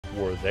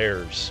were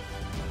theirs.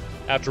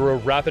 After a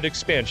rapid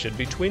expansion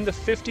between the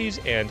 50s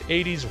and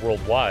 80s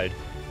worldwide,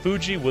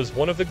 Fuji was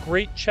one of the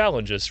great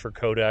challenges for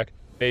Kodak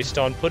based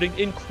on putting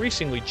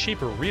increasingly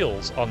cheaper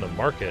reels on the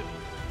market.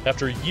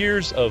 After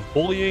years of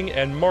bullying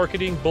and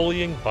marketing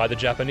bullying by the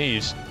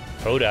Japanese,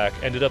 Kodak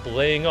ended up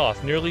laying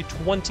off nearly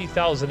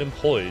 20,000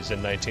 employees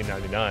in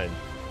 1999.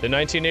 The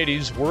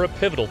 1980s were a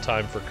pivotal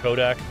time for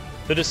Kodak.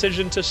 The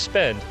decision to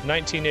spend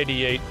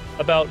 1988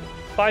 about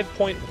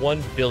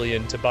 $5.1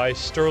 billion to buy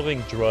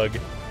Sterling Drug,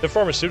 the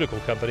pharmaceutical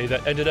company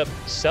that ended up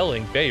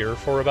selling Bayer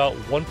for about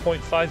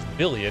 $1.5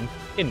 billion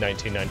in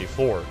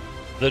 1994.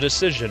 The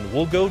decision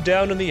will go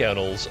down in the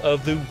annals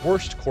of the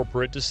worst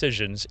corporate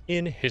decisions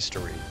in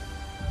history.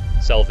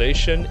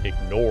 Salvation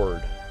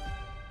ignored.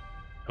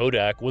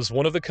 Kodak was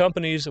one of the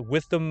companies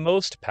with the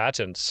most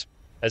patents.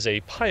 As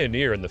a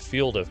pioneer in the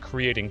field of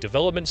creating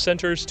development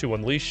centers to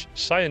unleash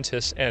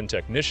scientists and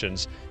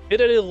technicians, it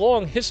had a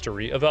long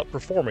history of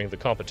outperforming the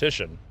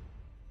competition.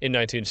 In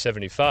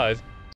 1975,